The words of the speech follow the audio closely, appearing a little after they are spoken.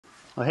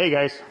Well, hey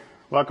guys,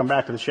 welcome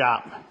back to the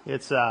shop.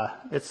 It's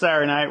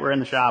Saturday night. We're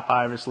in the shop,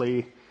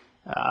 obviously.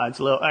 It's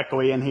a little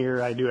echoey in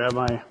here. I do have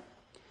my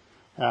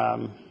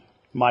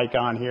mic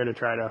on here to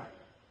try to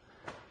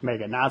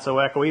make it not so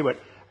echoey, but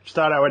I just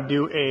thought I would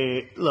do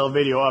a little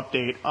video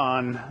update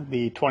on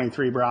the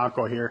 23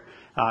 Bronco here.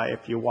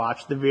 If you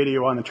watched the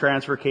video on the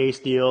transfer case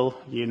deal,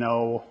 you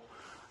know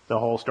the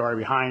whole story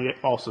behind it.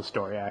 Also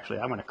story, actually.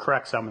 I'm going to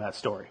correct some of that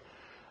story.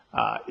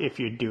 If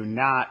you're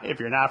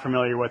not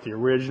familiar with the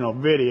original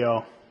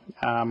video,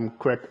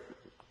 quick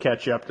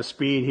catch you up to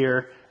speed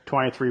here.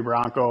 23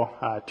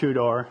 Bronco,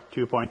 two-door,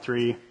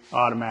 2.3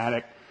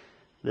 automatic.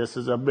 This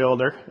is a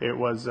builder. It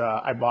was,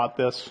 I bought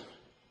this.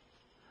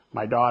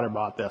 My daughter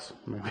bought this.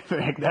 Let me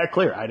make that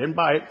clear. I didn't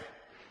buy it.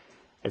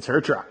 It's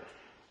her truck.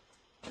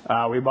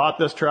 We bought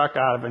this truck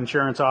out of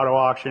Insurance Auto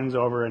Auctions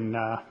over in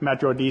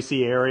Metro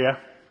DC area.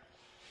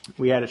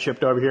 We had it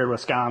shipped over here to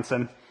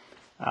Wisconsin.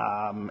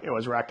 It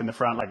was wrecked in the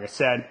front, like I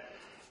said,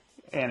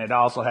 and it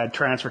also had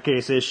transfer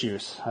case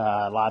issues.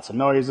 Lots of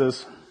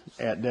noises.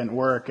 It didn't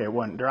work. It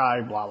wouldn't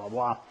drive, blah, blah,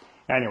 blah.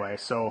 Anyway,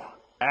 so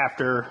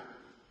after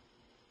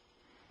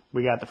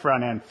we got the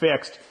front end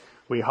fixed,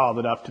 we hauled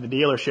it up to the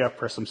dealership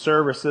for some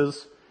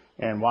services.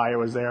 And while it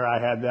was there, I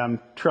had them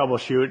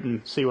troubleshoot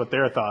and see what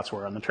their thoughts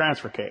were on the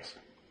transfer case.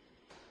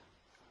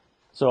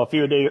 So a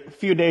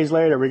few days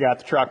later, we got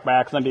the truck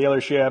back from the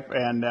dealership,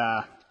 and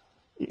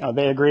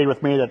they agreed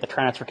with me that the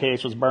transfer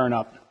case was burn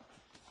up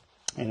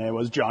and it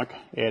was junk.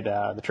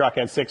 The truck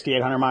had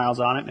 6,800 miles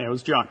on it and it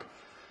was junk.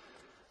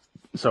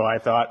 So I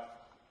thought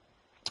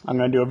I'm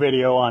going to do a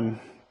video on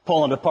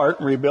pulling it apart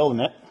and rebuilding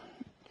it.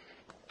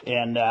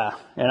 And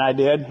I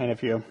did. And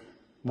if you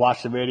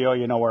watch the video,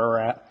 you know where we're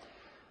at.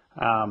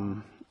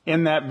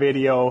 In that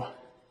video,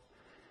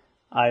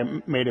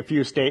 I made a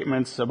few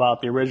statements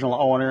about the original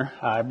owner.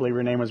 I believe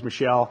her name was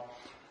Michelle,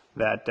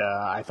 that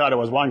I thought it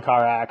was one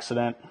car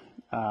accident.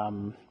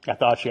 I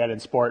thought she had it in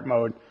sport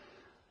mode.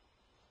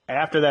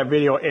 After that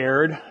video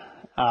aired,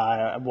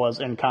 I was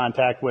in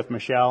contact with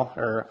Michelle,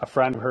 or a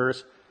friend of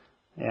hers,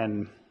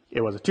 and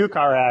it was a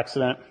two-car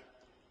accident.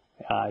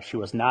 She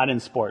was not in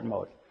sport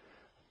mode,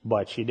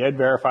 but she did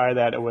verify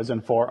that it was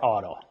in 4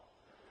 auto,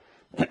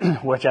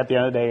 which at the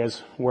end of the day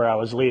is where I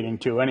was leading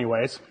to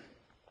anyways.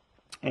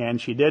 And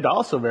she did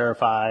also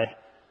verify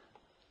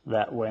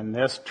that when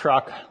this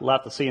truck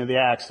left the scene of the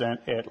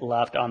accident, it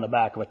left on the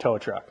back of a tow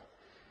truck.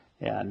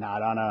 Yeah,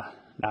 not on a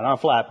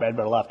flatbed,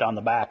 but left on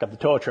the back of the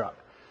tow truck.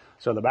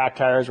 So the back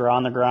tires were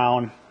on the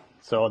ground.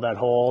 So that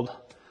whole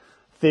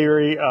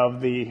theory of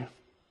the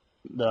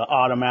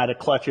automatic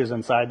clutches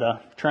inside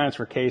the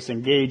transfer case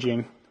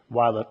engaging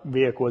while the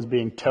vehicle was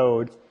being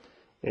towed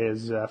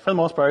is, for the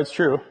most part, it's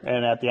true.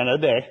 And at the end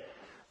of the day,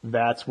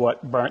 that's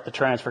what burnt the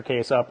transfer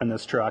case up in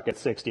this truck at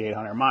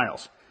 6,800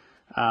 miles.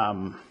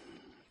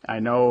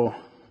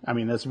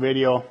 This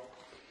video.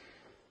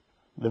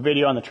 The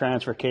video on the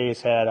transfer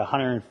case had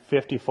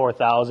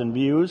 154,000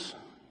 views,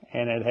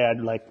 and it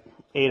had like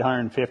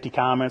 850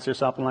 comments or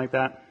something like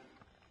that.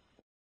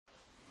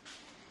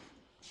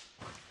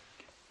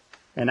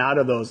 And out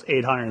of those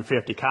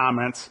 850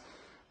 comments,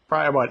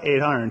 probably about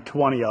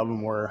 820 of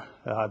them were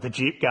the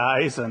Jeep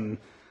guys and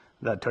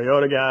the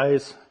Toyota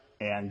guys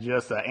and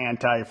just the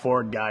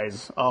anti-Ford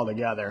guys all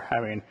together. I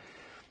mean,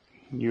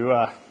 you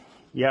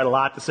had a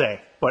lot to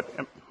say, but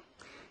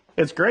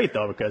it's great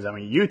though, because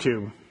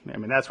YouTube,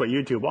 that's what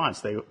YouTube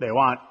wants. They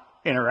want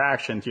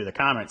interaction through the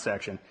comment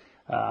section.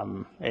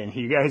 And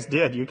you guys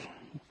did.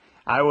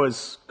 I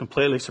was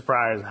completely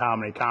surprised how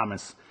many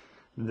comments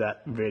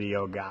that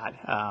video got.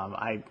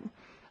 A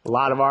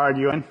lot of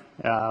arguing,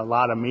 a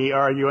lot of me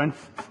arguing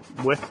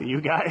with you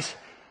guys,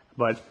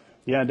 but at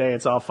the end of the day,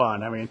 it's all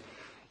fun.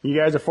 You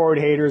guys are Ford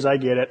haters. I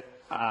get it.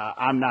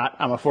 I'm not.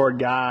 I'm a Ford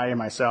guy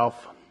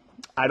myself.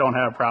 I don't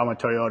have a problem with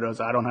Toyotas.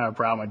 I don't have a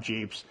problem with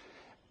Jeeps.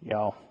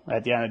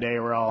 At the end of the day,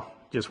 we're all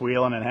just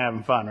wheeling and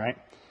having fun, right?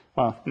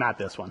 Well, not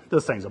this one.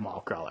 This thing's a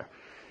mall crawler.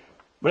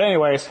 But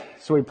anyways,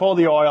 so we pulled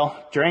the oil,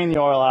 drained the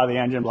oil out of the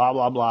engine, blah,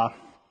 blah, blah.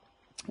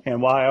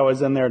 And while I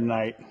was in there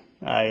tonight,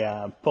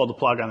 I pulled the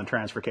plug on the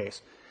transfer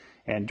case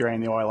and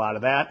drained the oil out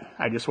of that.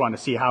 I just wanted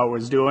to see how it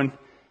was doing.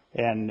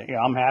 And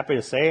I'm happy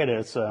to say it.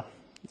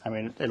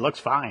 It looks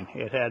fine.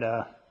 It had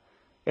a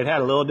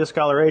little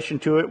discoloration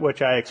to it,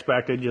 which I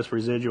expected, just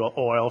residual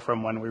oil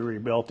from when we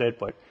rebuilt it.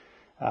 But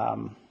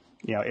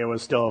it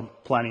was still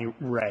plenty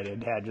red.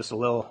 It had just it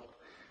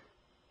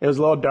was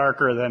a little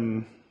darker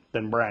than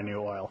brand new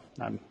oil.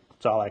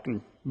 That's all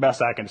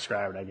best I can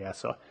describe it, I guess.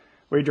 So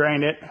we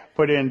drained it,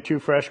 put in 2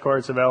 fresh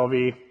quarts of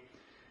LV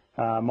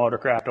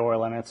Motorcraft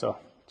oil in it, so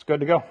it's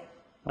good to go.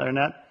 Other than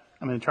that,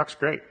 the truck's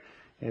great.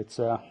 It's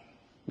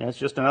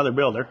just another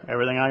builder.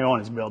 Everything I own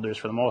is builders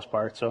for the most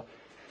part, so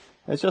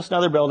it's just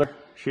another builder.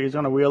 She's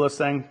gonna wheel this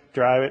thing,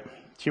 drive it.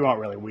 She won't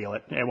really wheel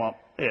it.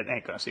 It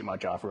ain't gonna see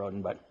much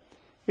off-roading, but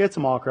it's a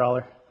mall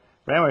crawler.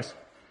 But anyways,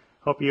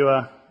 hope you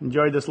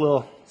enjoyed this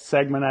little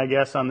segment, I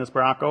guess, on this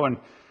Bronco. And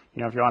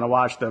if you want to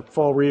watch the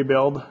full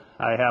rebuild,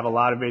 I have a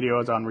lot of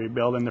videos on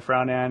rebuilding the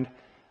front end,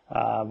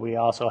 We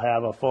also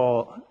have a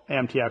full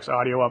MTX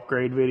audio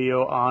upgrade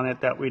video on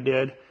it that we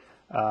did,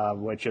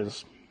 which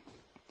is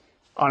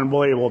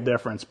unbelievable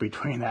difference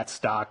between that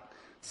stock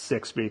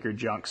 6-speaker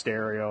junk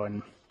stereo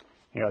and,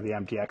 you know, the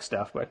MTX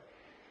stuff. But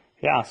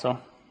yeah, so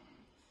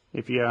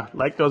if you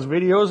like those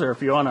videos, or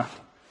if you want to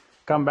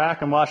come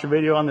back and watch a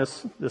video on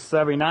this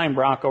 79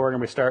 Bronco we're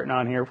going to be starting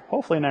on here,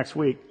 hopefully next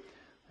week.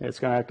 It's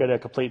going to get a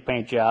complete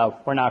paint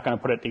job. We're not going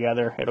to put it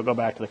together. It'll go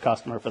back to the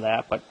customer for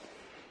that. But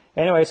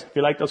anyways, if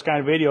you like those kind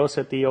of videos,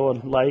 hit the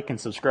old like and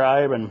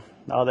subscribe and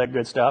all that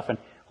good stuff. And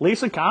leave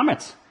some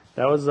comments.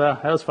 That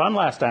was fun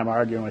last time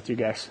arguing with you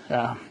guys.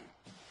 I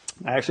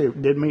actually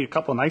did meet a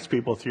couple of nice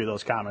people through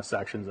those comment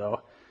sections,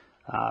 though.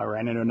 I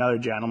ran into another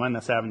gentleman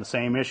that's having the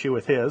same issue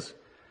with his.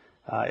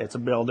 It's a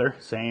builder,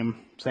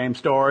 same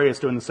story. It's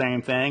doing the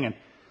same thing, and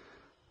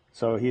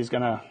so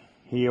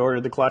he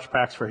ordered the clutch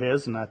packs for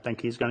his, and I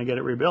think he's gonna get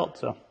it rebuilt.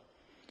 So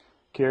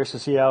curious to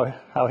see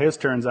how his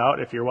turns out.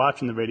 If you're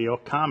watching the video,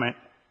 comment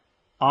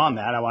on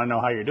that. I want to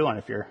know how you're doing.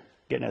 If you're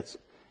getting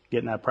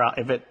that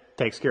problem, if it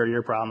takes care of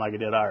your problem like it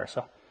did ours.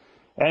 So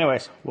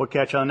anyways, we'll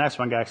catch you on the next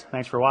one, guys.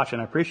 Thanks for watching.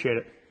 I appreciate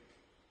it.